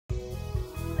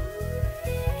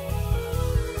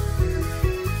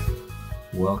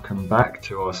Welcome back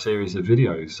to our series of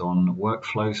videos on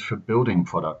workflows for building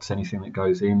products, anything that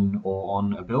goes in or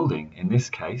on a building. In this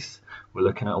case, we're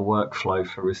looking at a workflow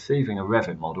for receiving a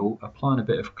Revit model, applying a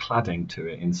bit of cladding to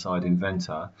it inside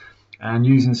Inventor, and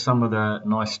using some of the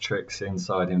nice tricks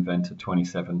inside Inventor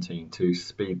 2017 to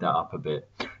speed that up a bit.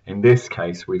 In this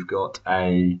case, we've got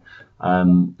a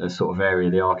sort of area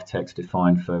the architects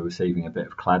defined for receiving a bit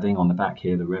of cladding. On the back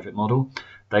here, the Revit model.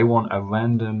 They want a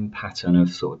random pattern of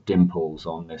sort of dimples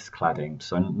on this cladding.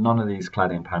 So none of these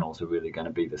cladding panels are really going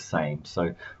to be the same.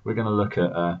 So we're going to look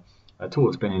at a tool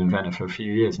that's been in Inventor for a few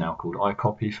years now called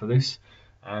iCopy for this,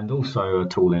 and also a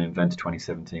tool in Inventor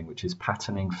 2017 which is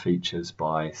patterning features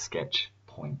by sketch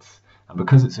points. And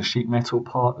because it's a sheet metal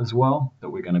part as well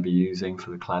that we're going to be using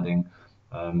for the cladding,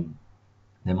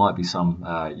 there might be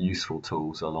some useful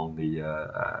tools along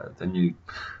the new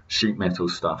sheet metal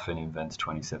stuff in Inventor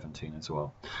 2017 as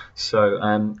well.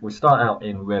 So we start out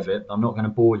in Revit. I'm not going to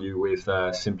bore you with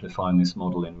simplifying this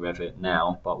model in Revit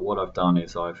now, but what I've done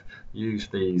is I've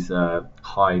used these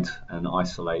hide and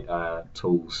isolate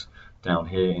tools down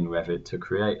here in Revit to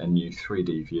create a new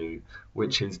 3D view,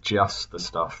 which is just the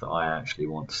stuff that I actually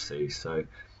want to see. So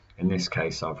in this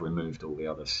case, I've removed all the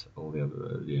other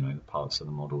the parts of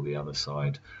the model, the other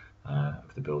side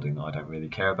of the building that I don't really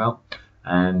care about,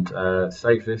 and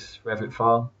save this Revit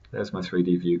file. There's my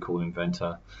 3D view called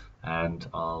Inventor, and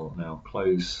I'll now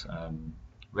close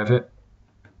Revit,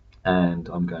 and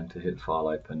I'm going to hit File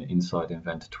Open inside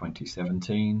Inventor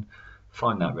 2017,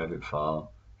 find that Revit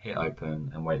file, hit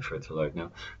Open, and wait for it to load.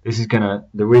 Now, this is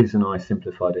the reason I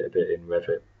simplified it a bit in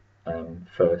Revit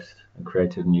first and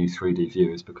created a new 3D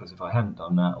view is because if I hadn't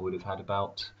done that, I would have had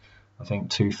about, I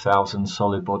think, 2,000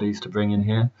 solid bodies to bring in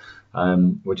here,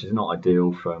 which is not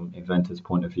ideal from Inventor's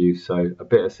point of view. So a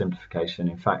bit of simplification,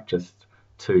 in fact, just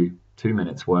two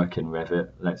minutes work in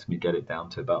Revit lets me get it down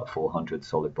to about 400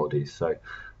 solid bodies. So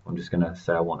I'm just going to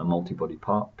say I want a multi-body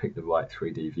part, pick the right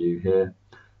 3D view here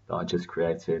that I just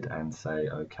created and say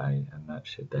OK, and that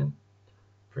should then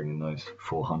bring in those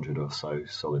 400 or so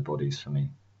solid bodies for me.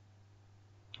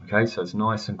 Okay, so it's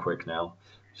nice and quick now.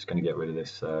 Just going to get rid of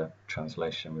this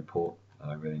translation report. I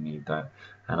don't really need that.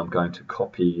 And I'm going to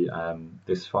copy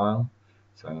this file.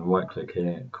 So I'm going to right click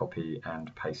here, copy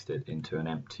and paste it into an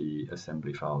empty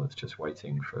assembly file that's just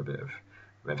waiting for a bit of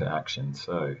Revit action.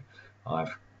 So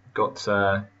I've got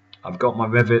my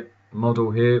Revit model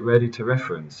here ready to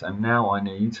reference, and now I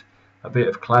need a bit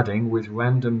of cladding with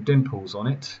random dimples on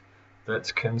it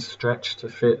that can stretch to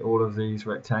fit all of these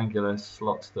rectangular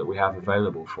slots that we have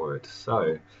available for it.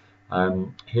 So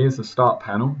here's the start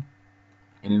panel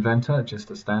in Inventor, just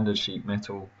a standard sheet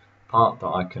metal part that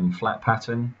I can flat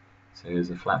pattern. So here's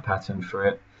a flat pattern for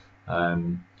it,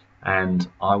 and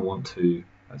I want to,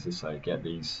 as I say, get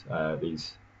these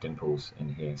dimples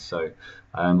in here. So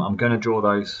I'm going to draw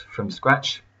those from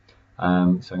scratch. So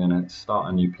I'm going to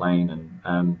start a new plane,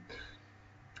 and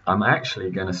I'm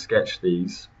actually going to sketch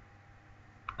these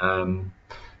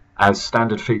as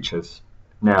standard features.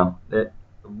 Now,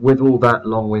 with all that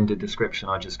long-winded description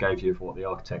I just gave you of what the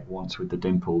architect wants with the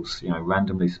dimples,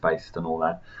 randomly spaced and all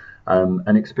that,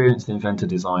 an experienced Inventor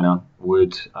designer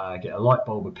would get a light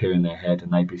bulb appear in their head,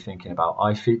 and they'd be thinking about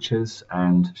eye features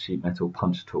and sheet metal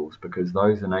punch tools, because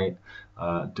those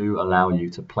do allow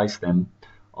you to place them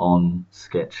on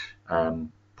sketch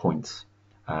points,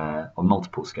 on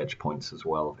multiple sketch points as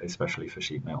well, especially for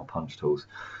sheet metal punch tools.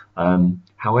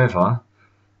 However,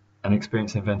 an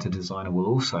experienced Inventor designer will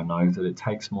also know that it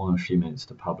takes more than a few minutes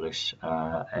to publish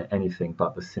anything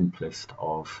but the simplest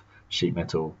of sheet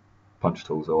metal punch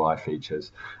tools or eye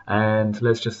features. And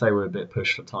let's just say we're a bit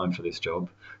pushed for time for this job,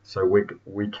 so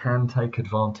we can take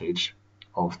advantage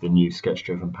of the new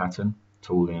sketch-driven pattern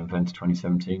tool in Inventor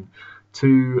 2017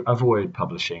 to avoid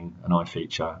publishing an eye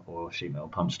feature or sheet metal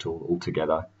punch tool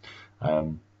altogether.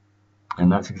 And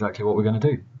that's exactly what we're going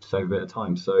to do, save a bit of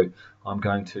time. So I'm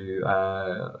going to,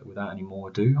 without any more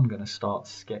ado, I'm going to start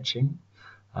sketching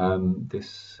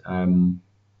this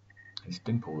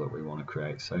dimple that we want to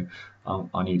create. So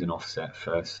I need an offset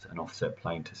first, an offset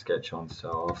plane to sketch on. So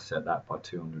I'll offset that by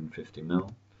 250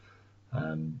 mil,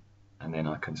 and then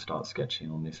I can start sketching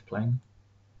on this plane.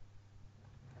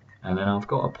 And then I've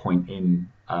got a point in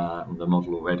the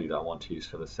model already that I want to use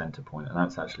for the center point, and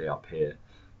that's actually up here.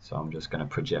 So I'm just going to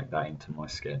project that into my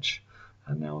sketch,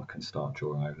 and now I can start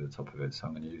drawing over the top of it. So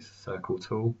I'm going to use the circle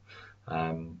tool.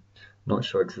 Not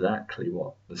sure exactly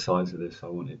what the size of this I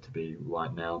want it to be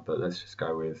right now, but let's just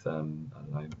go with I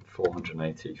don't know,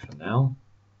 480 for now.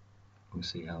 We'll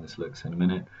see how this looks in a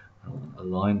minute. I want a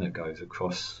line that goes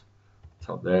across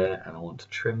top there, and I want to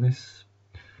trim this,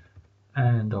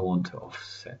 and I want to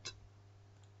offset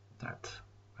that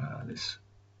This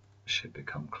should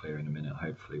become clear in a minute,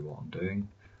 hopefully, what I'm doing.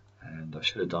 And I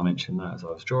should have dimensioned that as I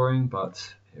was drawing,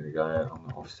 but here we go.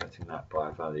 I'm offsetting that by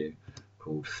a value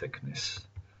called thickness.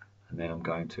 And then I'm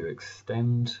going to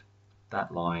extend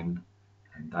that line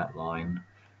and that line,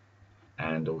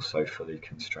 and also fully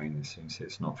constrain this. You can see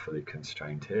it's not fully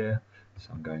constrained here, so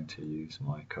I'm going to use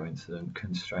my coincident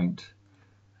constraint,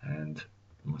 and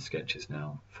my sketch is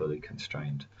now fully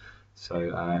constrained.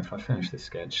 So if I finish this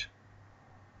sketch,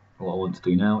 what I want to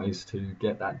do now is to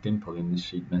get that dimple in the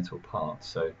sheet metal part.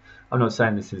 So I'm not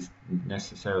saying this is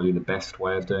necessarily the best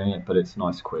way of doing it, but it's a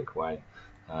nice quick way,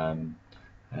 and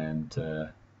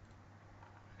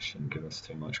shouldn't give us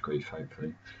too much grief,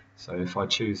 hopefully. So if I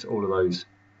choose all of those,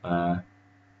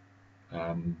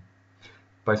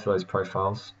 both of those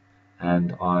profiles,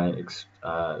 and I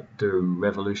do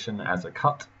revolution as a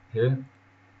cut here,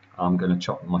 I'm going to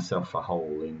chop myself a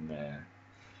hole in there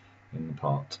in the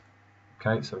part.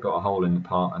 Okay, so I've got a hole in the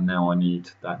part, and now I need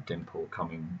that dimple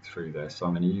coming through there. So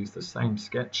I'm going to use the same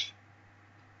sketch.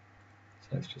 So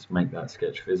let's just make that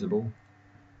sketch visible.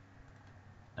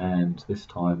 And this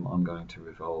time I'm going to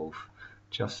revolve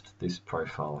just this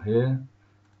profile here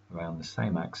around the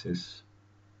same axis,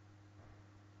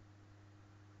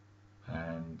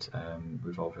 and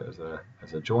revolve it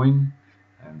as a join,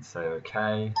 and say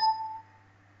OK.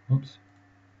 Oops.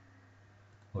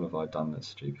 What have I done that's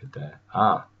stupid there?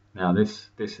 Now this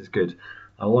is good.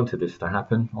 I wanted this to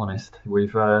happen, honest.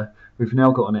 We've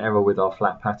now got an error with our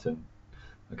flat pattern.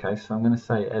 Okay, so I'm going to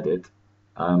say edit,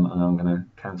 and I'm going to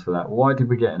cancel that. Why did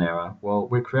we get an error? Well,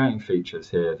 we're creating features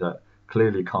here that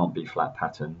clearly can't be flat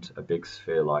patterned, a big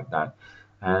sphere like that.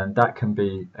 And that can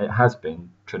be, it has been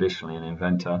traditionally in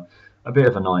Inventor, a bit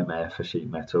of a nightmare for sheet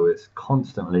metal. It's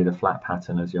constantly the flat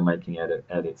pattern as you're making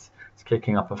edits. It's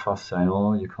kicking up a fuss saying,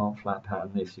 oh, you can't flat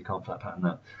pattern this, you can't flat pattern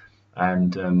that.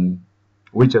 And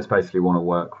we just basically want to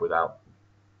work without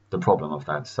the problem of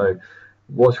that. So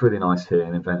what's really nice here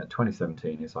in Inventor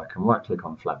 2017 is I can right click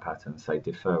on flat pattern and say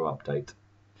defer update.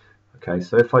 Okay,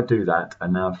 so if I do that,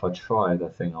 and now if I try the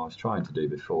thing I was trying to do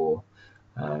before,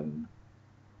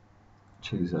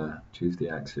 choose the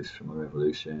axis from a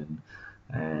revolution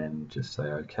and just say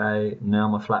OK. Now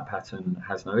my flat pattern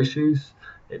has no issues.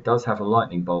 It does have a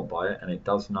lightning bolt by it, and it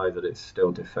does know that it's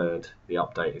still deferred. The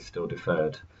update is still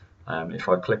deferred. If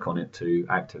I click on it to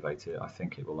activate it, I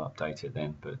think it will update it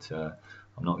then, but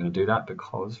I'm not going to do that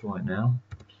because right now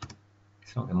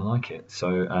it's not going to like it.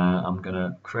 So I'm going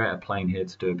to create a plane here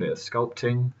to do a bit of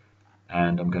sculpting,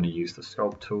 and I'm going to use the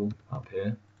sculpt tool up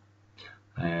here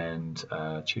and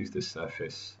choose this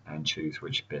surface and choose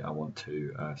which bit I want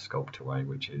to sculpt away,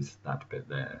 which is that bit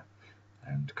there,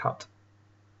 and cut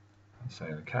and say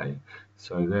OK.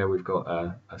 So there we've got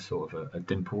a sort of a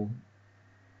dimple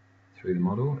through the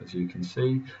model, as you can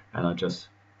see, and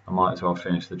I might as well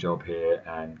finish the job here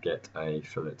and get a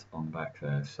fillet on the back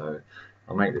there. So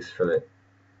I'll make this fillet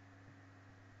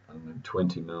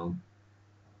 20mm,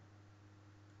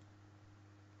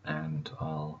 and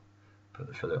I'll put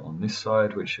the fillet on this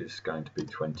side, which is going to be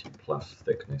 20 plus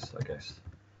thickness, I guess.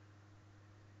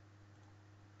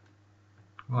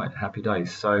 Right, happy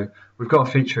days. So we've got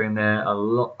a feature in there a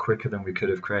lot quicker than we could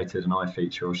have created an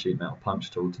iFeature or sheet metal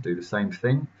punch tool to do the same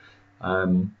thing.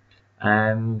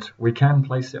 And we can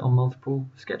place it on multiple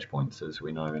sketch points, as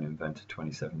we know in Inventor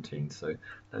 2017. So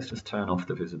let's just turn off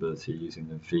the visibility using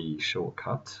the V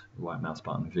shortcut, right mouse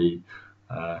button V,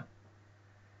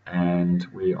 and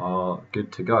we are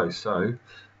good to go. So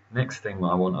next thing that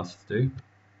I want us to do,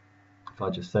 if I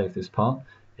just save this part,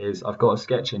 is I've got a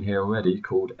sketch in here already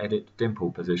called Edit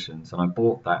Dimple Positions, and I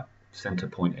brought that center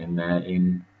point in there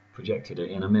projected it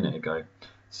in a minute ago.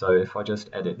 So if I just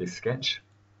edit this sketch,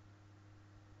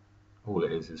 all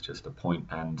it is just a point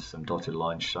and some dotted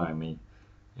lines showing me,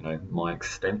 my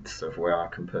extents of where I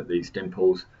can put these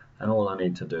dimples, and all I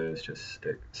need to do is just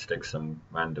stick some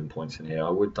random points in here.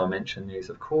 I would dimension these,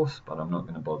 of course, but I'm not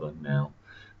going to bother now.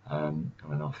 And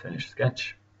then I'll finish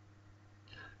sketch,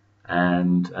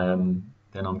 and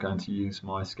then I'm going to use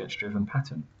my sketch-driven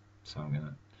pattern. So I'm going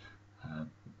to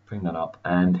bring that up,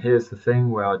 and here's the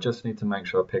thing where I just need to make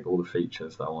sure I pick all the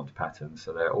features that I want to pattern.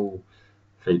 So they're all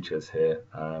features here.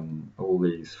 All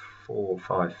these 4 or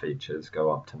 5 features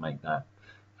go up to make that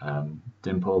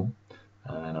dimple,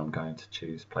 and I'm going to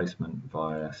choose placement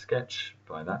via sketch,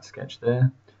 by that sketch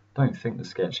there. Don't think the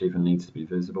sketch even needs to be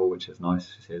visible, which is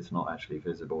nice. It's not actually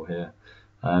visible here.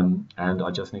 And I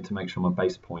just need to make sure my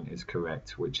base point is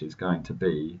correct, which is going to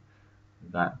be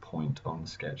that point on the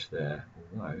sketch there,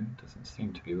 although it doesn't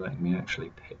seem to be letting me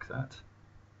actually pick that.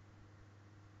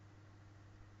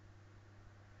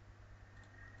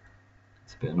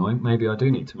 It's a bit annoying. Maybe I do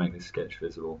need to make this sketch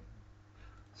visible.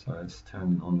 So let's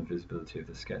turn on the visibility of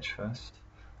the sketch first.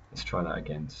 Let's try that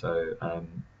again. So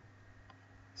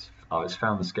it's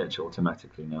found the sketch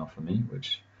automatically now for me,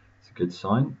 which is a good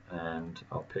sign. And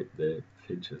I'll pick the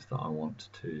features that I want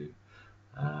to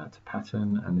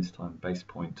pattern, and this time base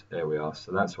point. There we are.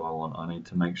 So that's what I want. I need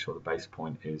to make sure the base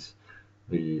point is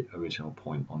the original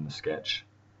point on the sketch.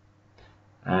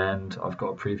 And I've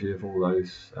got a preview of all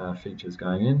those features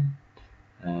going in,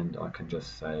 and I can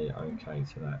just say OK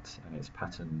to that, and it's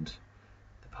patterned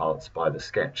the parts by the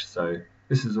sketch. So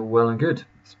this is all well and good.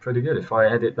 It's pretty good. If I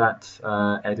edit that,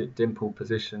 edit Dimple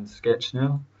position sketch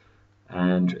now,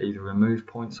 and either remove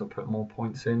points or put more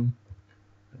points in.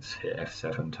 Let's hit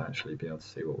F7 to actually be able to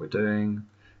see what we're doing.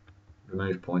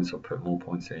 Remove points or put more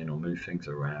points in, or move things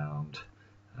around.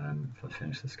 And if I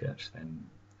finish the sketch, then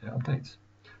it updates.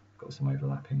 Got some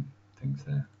overlapping things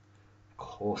there. Of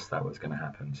course that was going to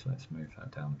happen, so let's move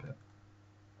that down a bit.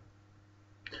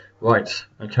 Right,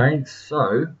 okay,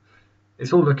 so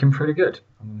it's all looking pretty good.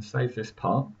 I'm going to save this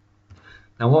part.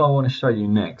 Now what I want to show you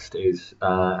next is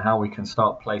how we can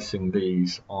start placing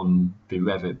these on the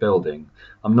Revit building.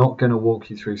 I'm not going to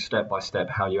walk you through step by step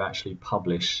how you actually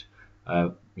publish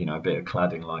a bit of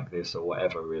cladding like this or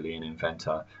whatever really in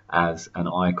Inventor as an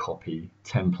iCopy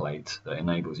template that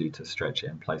enables you to stretch it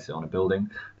and place it on a building.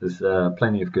 There's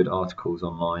plenty of good articles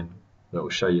online that will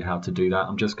show you how to do that.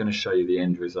 I'm just going to show you the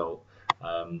end result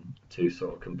to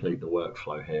sort of complete the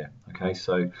workflow here. Okay,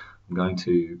 so I'm going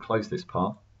to close this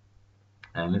part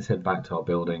and let's head back to our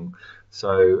building.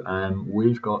 So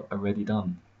we've got a ready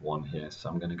done one here, so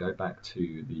I'm going to go back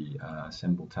to the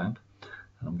Assemble tab.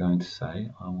 And I'm going to say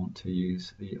I want to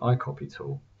use the iCopy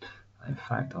tool. In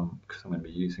fact, because I'm going to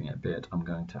be using it a bit, I'm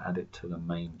going to add it to the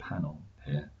main panel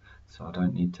here, so I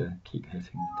don't need to keep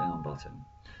hitting the down button.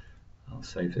 I'll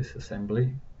save this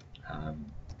assembly.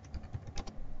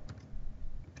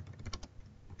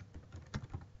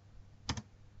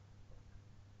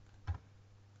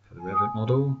 For the Revit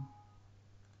model.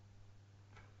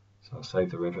 So I'll save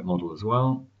the Revit model as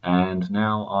well. And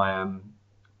now I am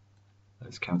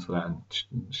let's cancel that and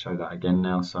show that again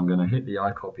now. So I'm going to hit the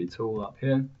iCopy tool up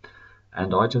here,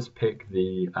 and I just pick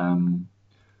the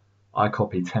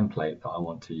iCopy template that I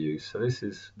want to use. So this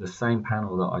is the same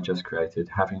panel that I just created,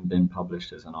 having been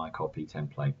published as an iCopy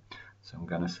template. So I'm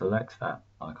going to select that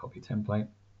iCopy template,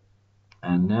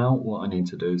 and now what I need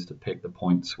to do is to pick the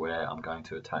points where I'm going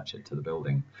to attach it to the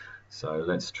building. So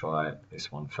let's try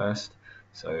this one first.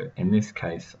 So in this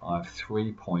case, I have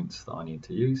 3 points that I need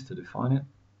to use to define it.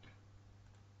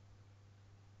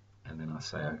 And then I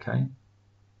say OK.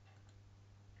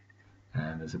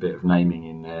 And there's a bit of naming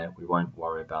in there. We won't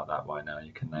worry about that right now.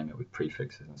 You can name it with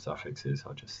prefixes and suffixes.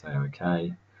 I'll just say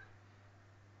OK.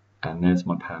 And there's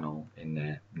my panel in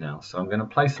there now. So I'm going to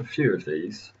place a few of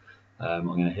these. I'm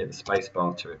going to hit the space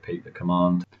bar to repeat the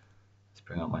command. Let's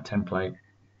bring up my template.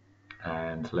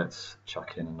 And let's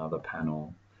chuck in another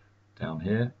panel down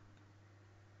here.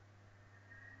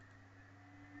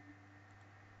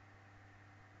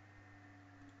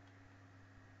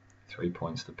 3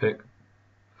 points to pick,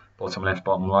 bottom left,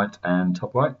 bottom right, and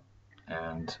top right,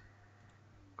 and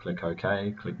click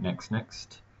OK, click next, and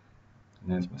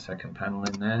there's my second panel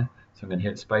in there. So I'm going to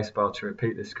hit spacebar to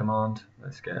repeat this command.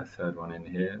 Let's get a third one in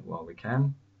here while we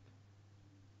can.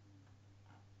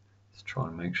 Let's try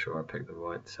and make sure I pick the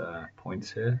right points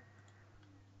here.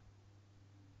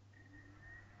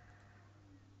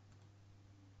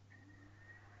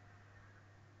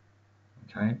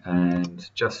 Okay, and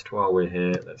just while we're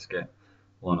here, let's get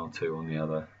 1 or 2 on the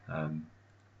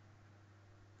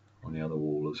other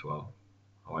wall as well.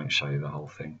 I won't show you the whole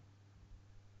thing.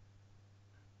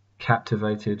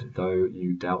 Captivated though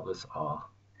you doubtless are.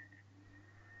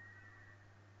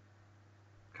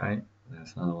 Okay,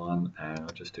 there's another one, and I'll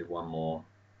just do one more.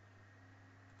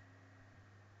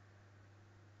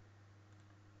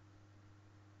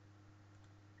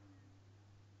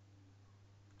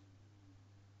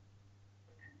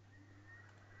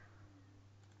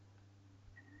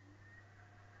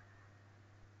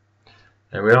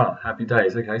 There we are, happy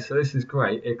days. Okay, so this is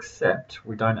great, except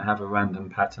we don't have a random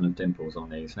pattern of dimples on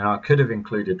these. Now I could have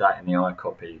included that in the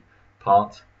iCopy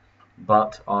part,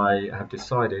 but I have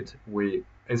decided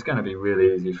it's going to be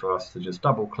really easy for us to just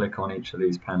double click on each of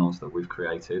these panels that we've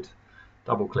created,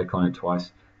 double click on it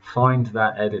twice, find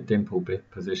that edit dimple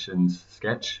positions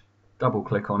sketch, double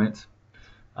click on it,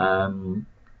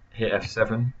 hit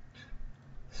F7,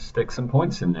 stick some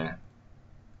points in there.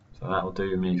 So that will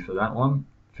do me for that one.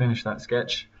 Finish that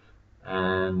sketch,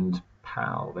 and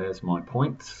pow, there's my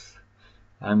points.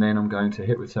 And then I'm going to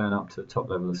hit return up to top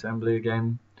level assembly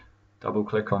again, Double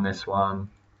click on this one,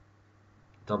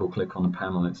 double click on the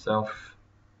panel itself,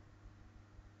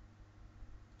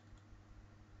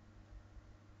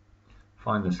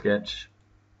 find the sketch,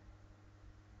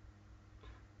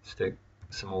 stick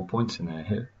some more points in there,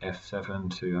 hit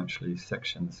F7 to actually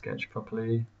section the sketch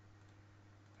properly.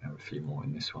 Have a few more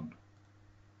in this one.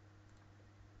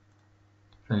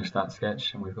 Finish that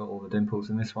sketch and we've got all the dimples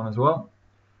in this one as well.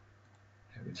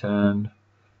 Hit return,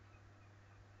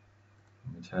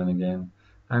 return again,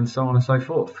 and so on and so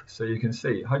forth. So you can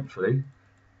see, hopefully,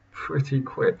 pretty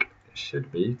quick it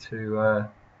should be to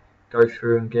go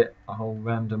through and get a whole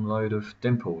random load of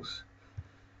dimples.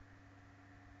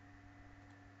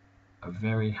 A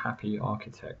very happy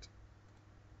architect.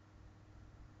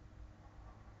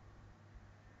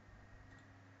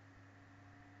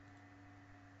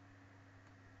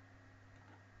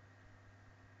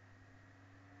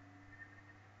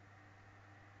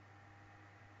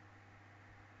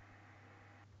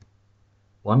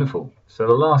 Wonderful. So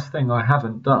the last thing I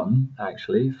haven't done,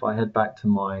 actually, if I head back to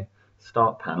my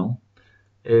start panel,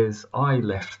 is I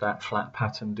left that flat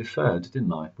pattern deferred,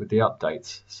 didn't I, with the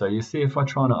updates. So you see, if I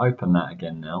try to open that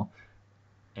again now,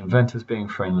 Inventor's being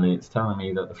friendly, it's telling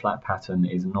me that the flat pattern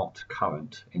is not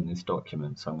current in this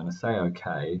document. So I'm going to say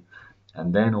OK,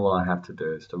 and then all I have to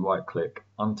do is to right click,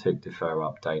 untick defer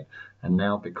update, and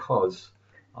now because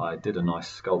I did a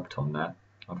nice sculpt on that,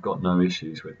 I've got no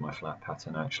issues with my flat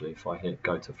pattern actually. If I hit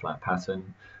go to flat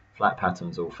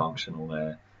pattern's all functional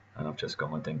there, and I've just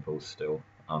got my dimples still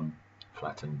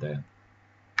flattened there.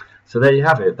 So there you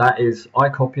have it. That is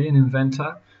iCopy in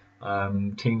Inventor,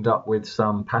 teamed up with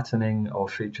some patterning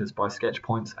of features by sketch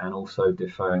points and also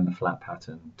deferring the flat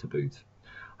pattern to boot.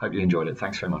 Hope you enjoyed it.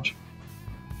 Thanks very much.